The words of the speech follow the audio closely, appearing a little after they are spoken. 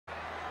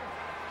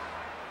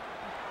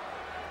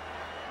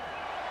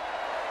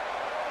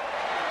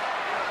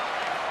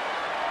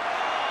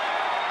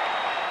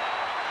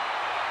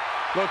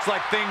Looks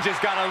like things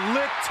just got a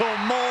little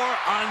more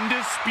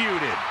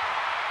undisputed.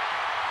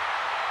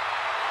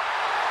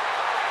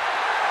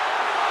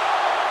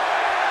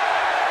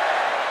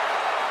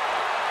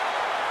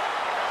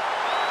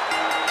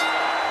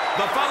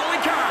 The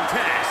following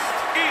contest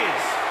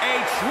is a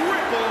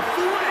triple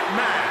threat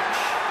match.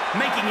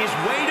 Making his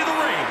way to the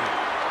ring,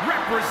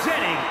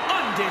 representing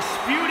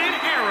Undisputed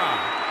Era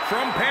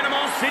from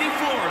Panama City,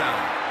 Florida,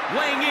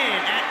 weighing in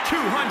at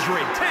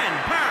 210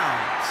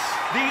 pounds,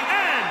 the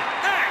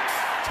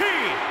NXT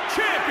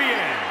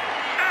Champion,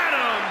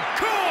 Adam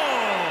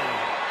Cole.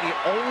 The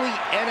only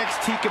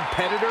NXT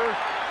competitor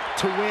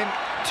to win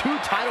 2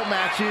 title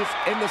matches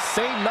in the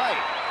same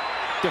night.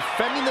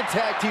 Defending the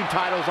tag team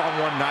titles on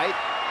one night,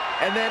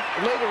 and then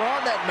later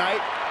on that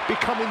night,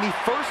 becoming the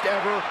first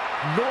ever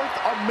North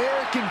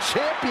American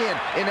champion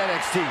in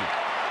NXT.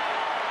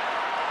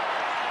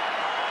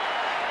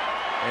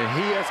 And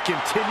he has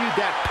continued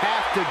that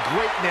path to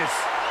greatness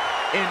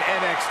in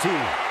NXT.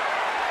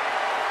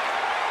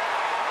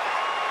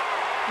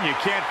 You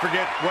can't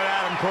forget what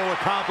Adam Cole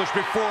accomplished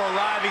before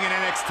arriving in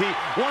NXT.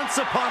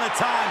 Once upon a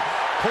time,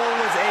 Cole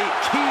was a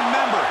key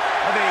member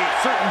of a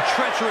certain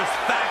treacherous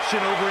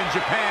faction over in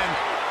Japan,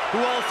 who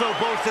also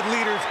boasted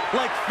leaders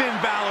like Finn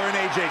Balor and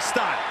AJ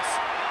Styles.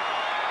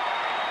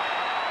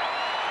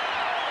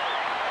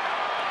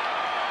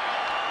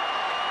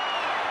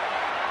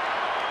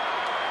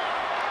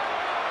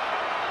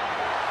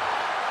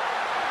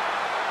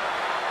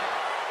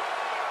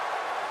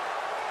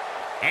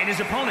 And his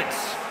opponents,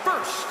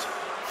 first,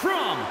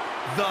 from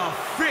the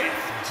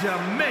 5th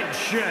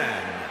dimension,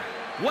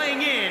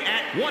 weighing in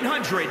at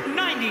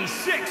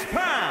 196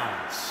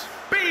 pounds,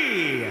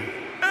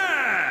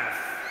 BF.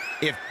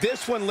 If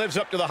this one lives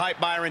up to the hype,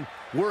 Byron,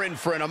 we're in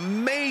for an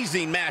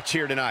amazing match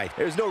here tonight.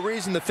 There's no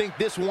reason to think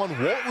this one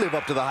won't live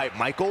up to the hype,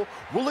 Michael.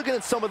 We're looking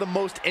at some of the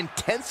most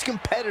intense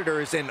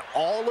competitors in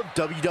all of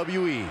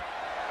WWE.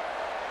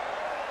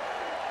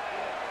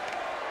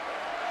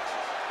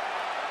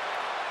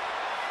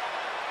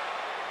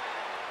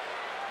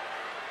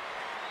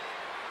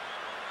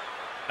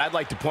 I'd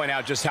like to point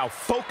out just how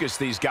focused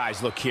these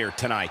guys look here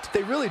tonight.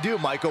 They really do,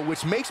 Michael,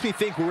 which makes me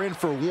think we're in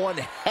for one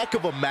heck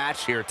of a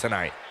match here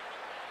tonight.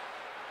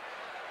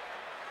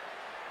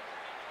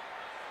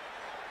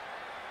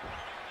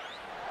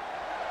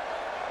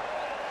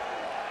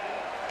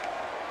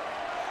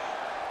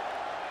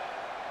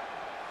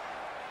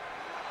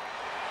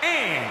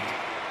 And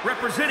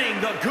representing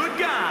the good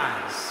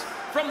guys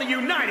from the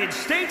United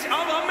States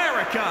of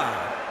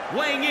America,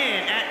 weighing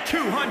in at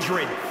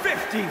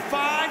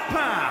 255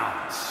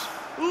 pounds,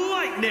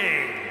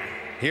 Lightning.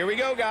 Here we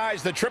go,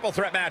 guys. The triple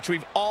threat match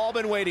we've all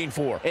been waiting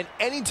for. And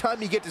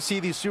anytime you get to see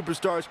these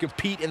superstars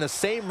compete in the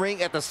same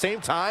ring at the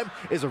same time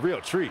is a real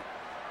treat.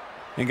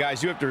 And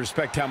guys, you have to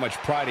respect how much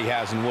pride he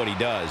has in what he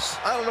does.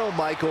 I don't know,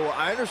 Michael.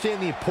 I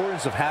understand the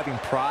importance of having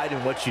pride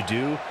in what you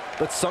do,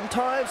 but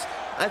sometimes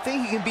I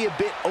think he can be a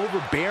bit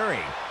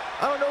overbearing.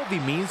 I don't know if he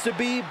means to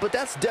be, but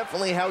that's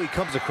definitely how he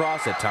comes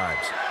across at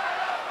times.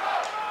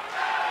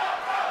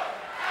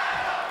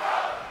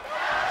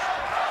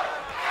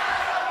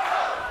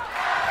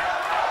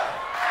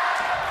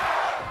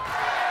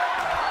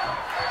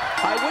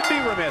 I would be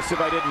remiss if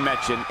I didn't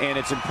mention, and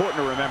it's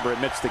important to remember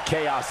amidst the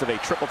chaos of a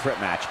triple threat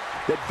match,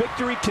 that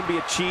victory can be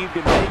achieved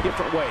in many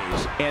different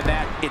ways, and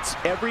that it's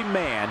every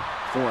man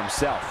for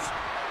himself.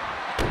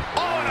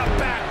 Oh, and a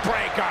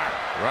backbreaker!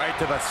 Right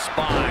to the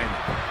spine.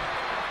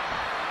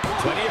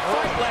 Plenty of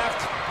fight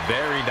left.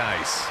 Very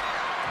nice.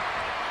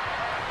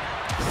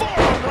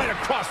 Forearm right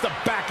across the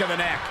back of the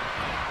neck.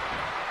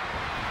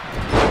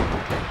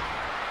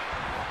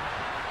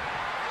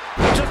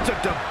 Just a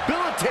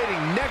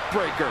debilitating neck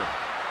breaker.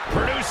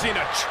 Producing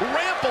a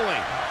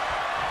trampling.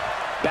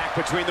 Back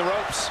between the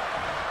ropes.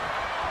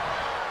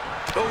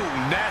 Oh,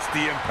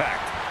 nasty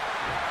impact.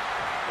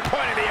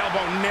 Point of the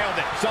elbow, nailed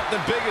it. Something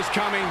big is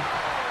coming.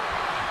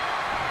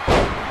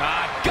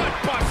 Gut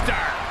buster.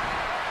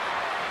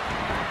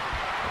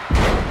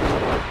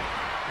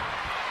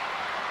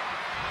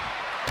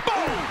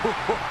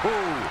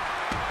 Boom.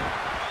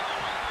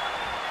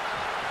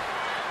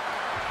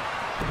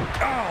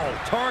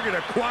 Oh, target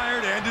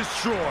acquired and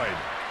destroyed.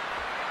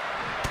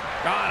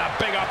 On a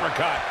big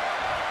uppercut.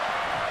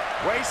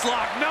 Waist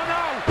lock, no.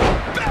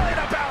 Belly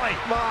to belly.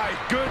 My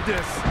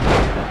goodness.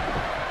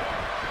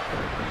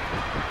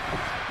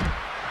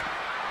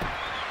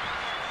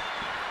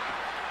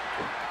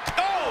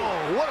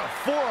 Oh, what a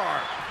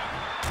forearm.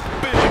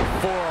 Big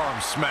forearm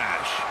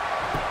smash.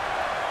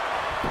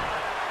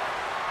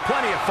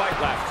 Plenty of fight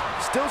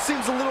left. Still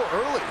seems a little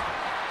early.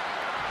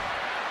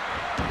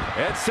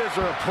 Head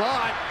scissor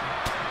applied.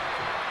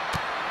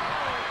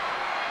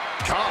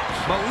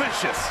 Gosh,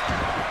 malicious.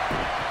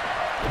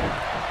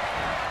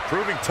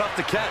 Proving tough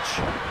to catch.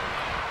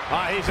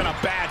 He's in a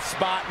bad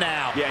spot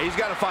now. Yeah, he's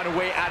got to find a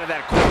way out of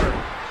that corner.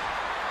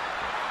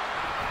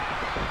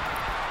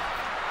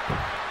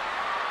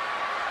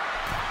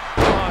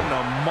 On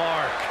the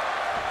mark.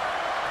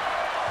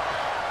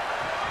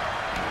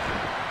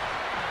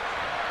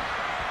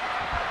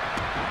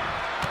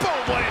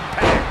 Boom, what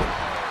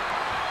impact.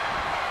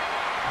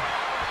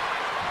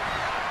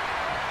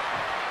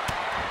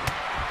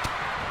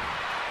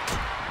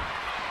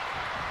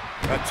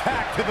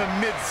 Attack to the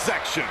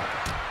midsection.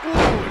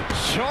 Ooh,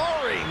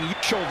 jarring.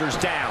 Shoulders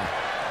down.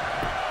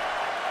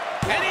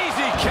 An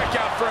easy kick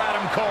out for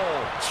Adam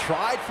Cole.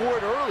 Tried for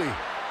it early.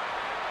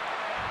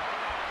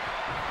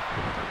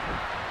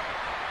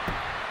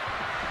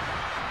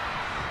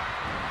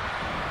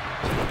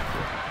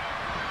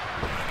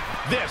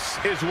 This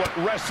is what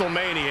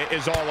WrestleMania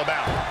is all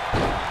about.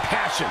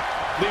 Passion,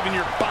 leaving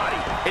your body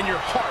and your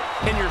heart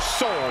and your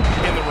soul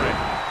in the ring.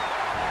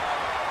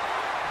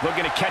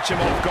 Looking to catch him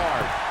off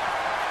guard.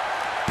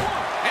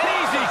 An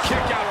easy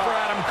kick out for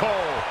Adam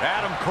Cole.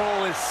 Adam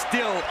Cole is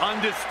still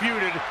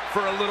undisputed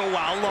for a little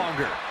while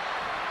longer.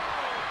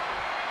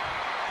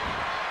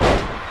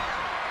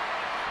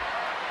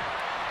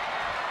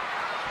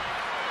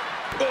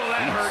 Oh,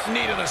 that hurt.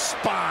 Knee to the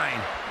spine.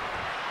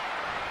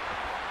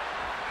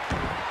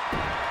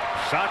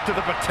 Shot to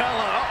the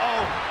patella.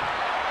 Uh-oh.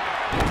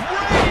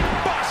 Brain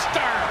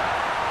buster.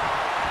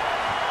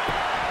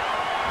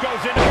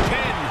 Goes into the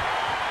pin.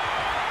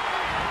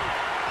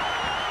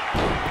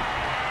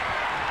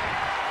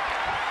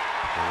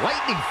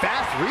 Lightning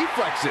fast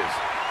reflexes.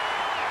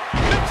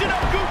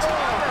 Michinoku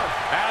driver.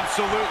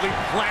 Absolutely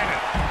planted.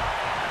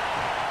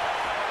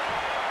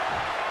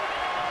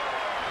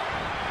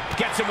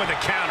 Gets him with a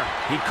counter.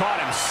 He caught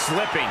him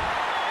slipping.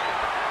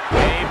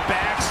 A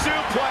back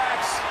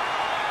suplex.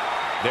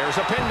 There's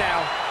a pin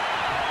now.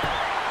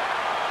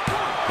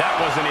 That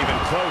wasn't even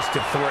close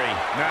to 3.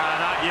 Nah,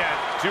 not yet.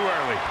 Too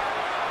early.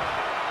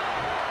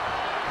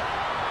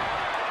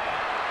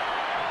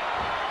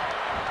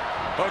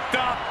 Hooked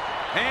up.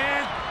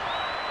 And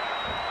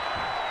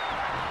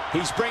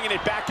He's bringing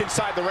it back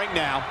inside the ring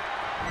now.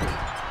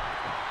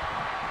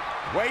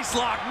 waist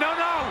lock. No,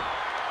 no.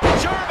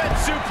 German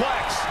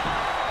suplex.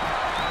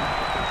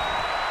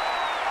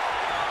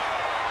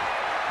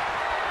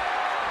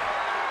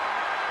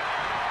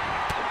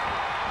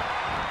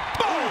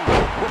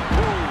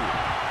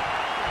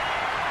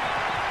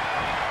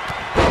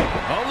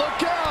 Oh,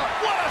 look out.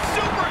 What a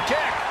super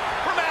kick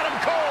from Adam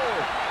Cole.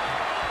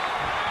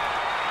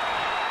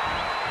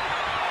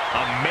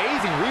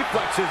 Amazing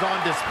reflexes on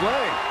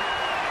display.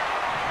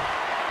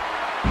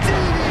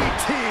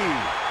 DDT.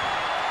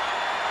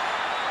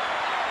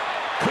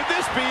 Could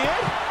this be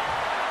it?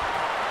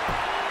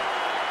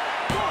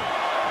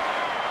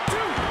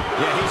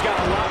 Yeah, he's got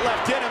a lot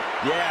left in him.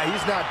 Yeah,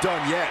 he's not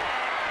done yet.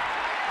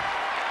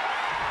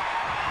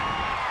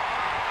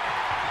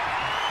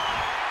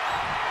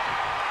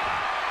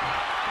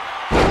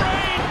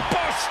 Brain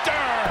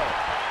buster.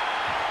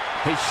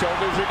 His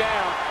shoulders are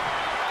down.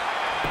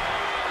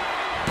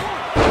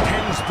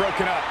 Pin's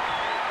broken up.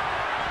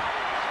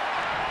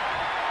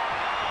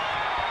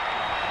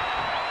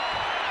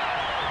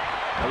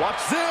 Now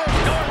watch this.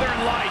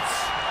 Northern Lights.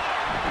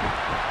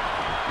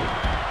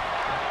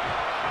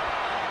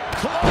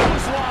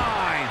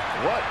 Clothesline.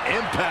 What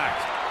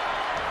impact.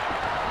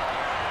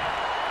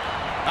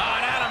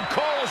 And Adam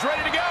Cole is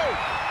ready to go.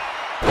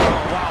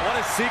 Oh, wow, what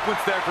a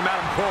sequence there from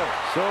Adam Cole.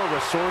 So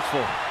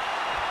resourceful.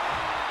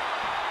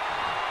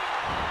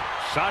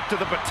 Shot to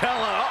the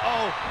patella.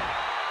 Uh-oh.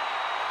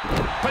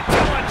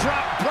 Patella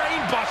drop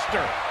brain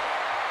buster.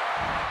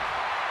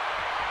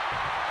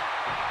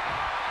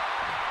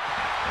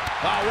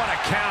 Oh, what a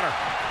counter.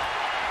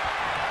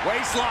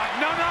 Waist lock.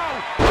 No,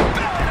 no.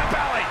 Belly to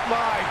belly.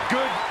 My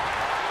good.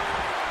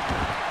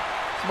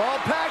 Small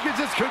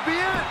packages could be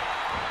it.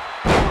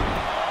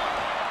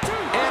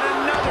 And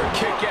another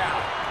kick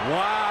out.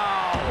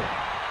 Wow.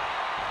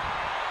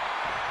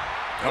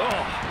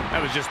 Oh, that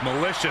was just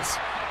malicious.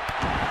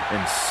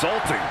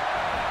 Insulting.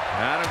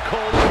 Adam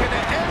Cole looking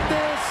to end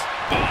this.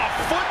 Oh,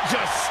 foot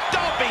just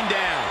stomping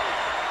down.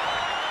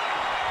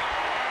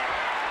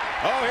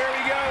 Oh, here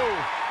we go.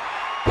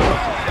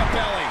 Belly to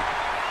belly.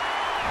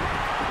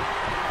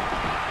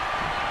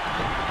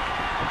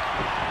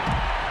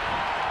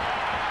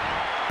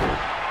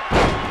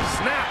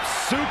 Snap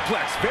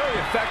suplex. Very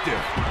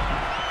effective.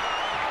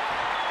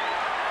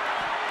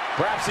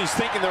 Perhaps he's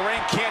thinking the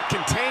ring can't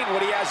contain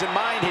what he has in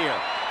mind here.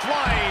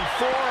 Flying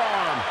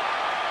forearm.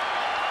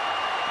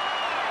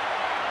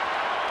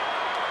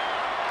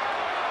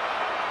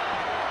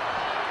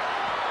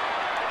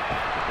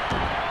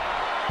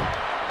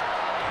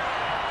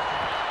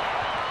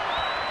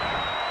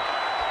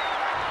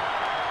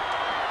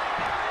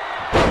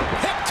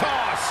 Hip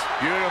toss.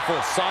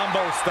 Beautiful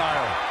Sambo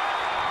style.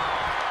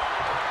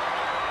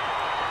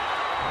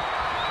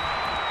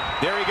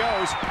 There he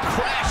goes,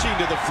 crashing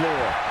to the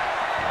floor.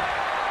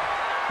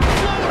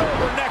 Float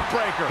over neck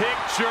breaker.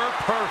 Picture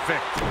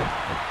perfect.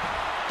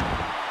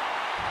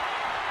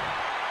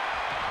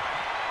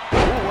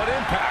 Ooh, what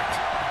impact.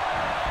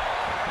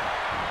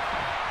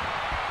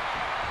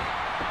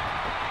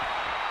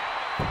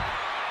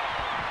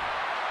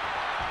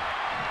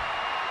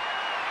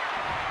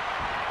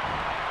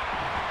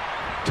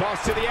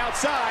 Toss to the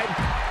outside.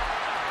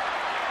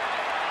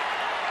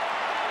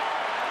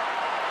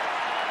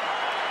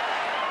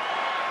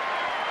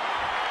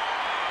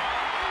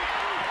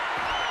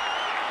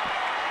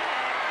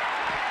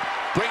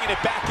 Bringing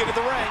it back into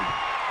the ring.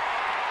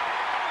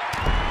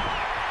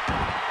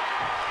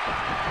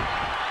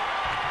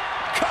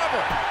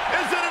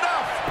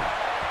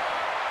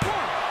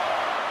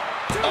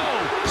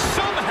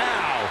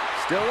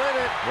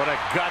 What a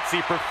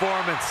gutsy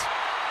performance.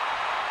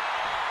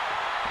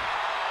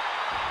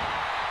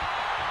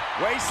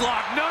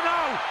 Waistlock, no.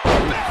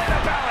 Belly to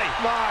belly.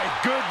 My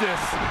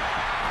goodness.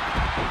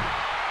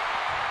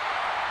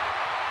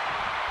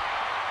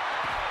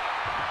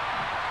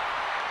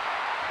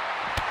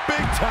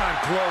 Big time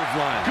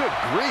clothesline. Good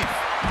grief.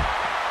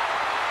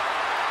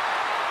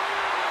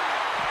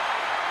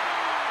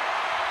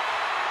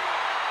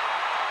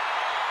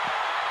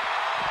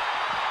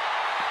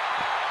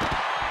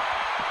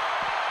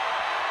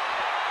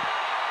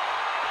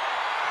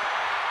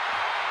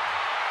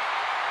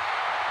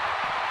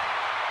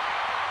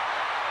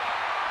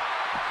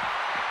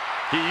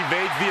 He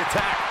evades the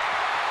attack.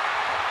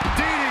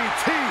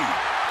 DDT.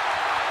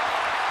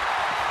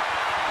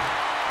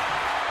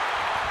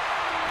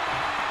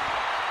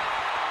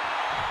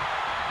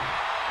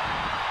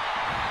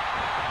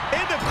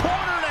 In the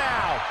corner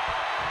now.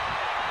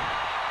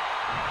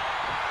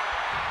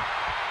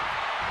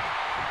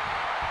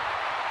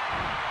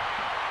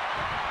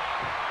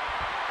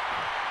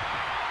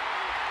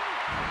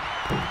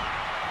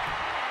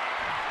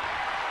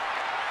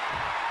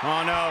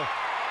 Oh, no.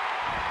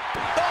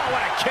 Oh,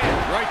 what a kick.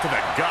 Right to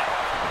the gut.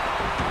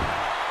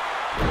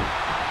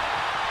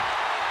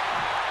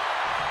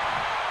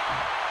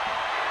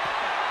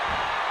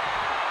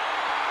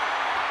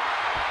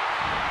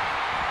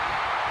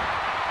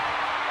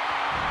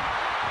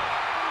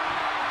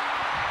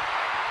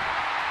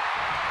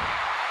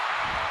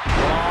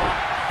 Raw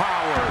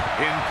power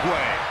in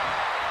play.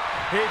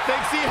 He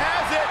thinks he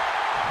has it.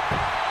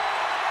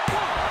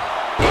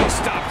 He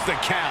stops the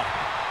count.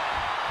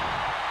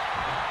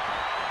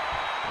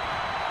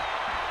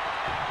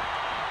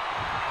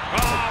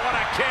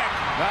 Kick.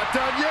 Not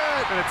done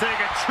yet. Gonna take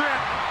a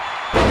trip.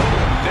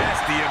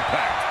 Nasty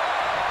impact.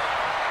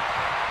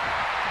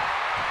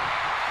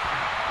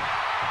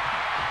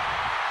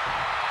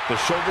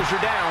 The shoulders are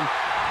down.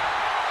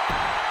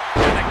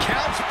 And the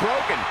count's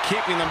broken,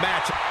 keeping the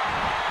match.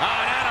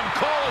 And Adam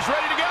Cole is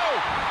ready to go.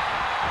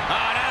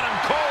 And Adam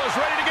Cole is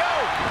ready to go.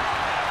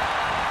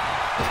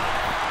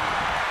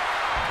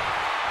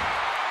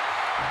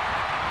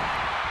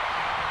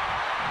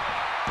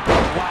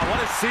 Wow,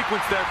 what a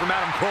sequence there from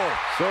Adam Cole.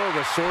 So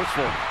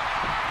resourceful.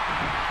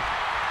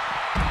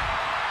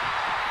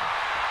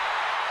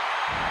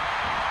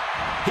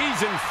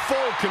 He's in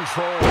full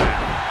control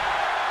now.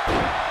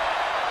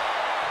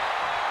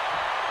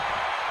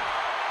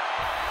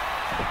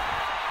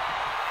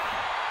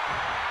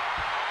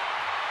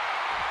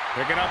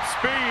 Picking up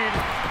speed.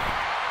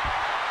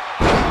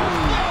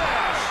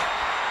 Flash.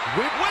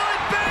 Will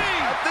it be?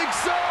 I think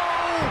so.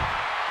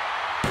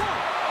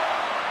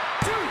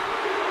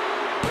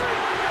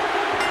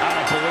 I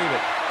don't believe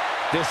it.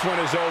 This one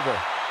is over.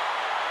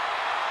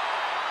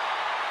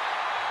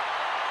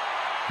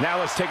 Now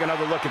let's take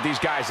another look at these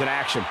guys in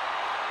action.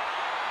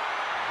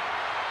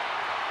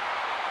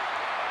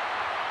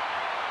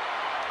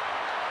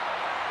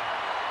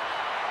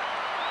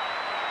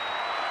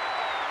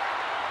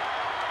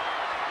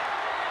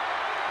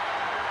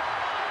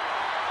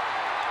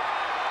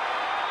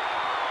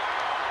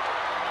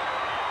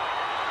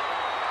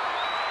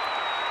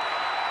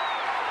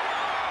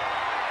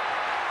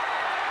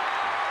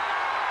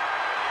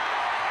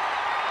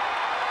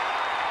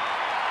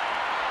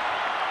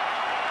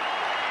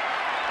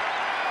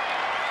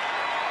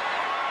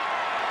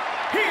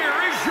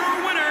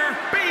 Your winner,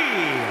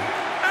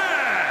 BF.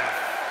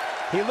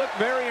 He looked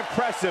very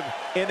impressive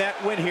in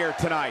that win here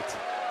tonight.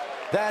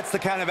 That's the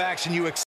kind of action you expect.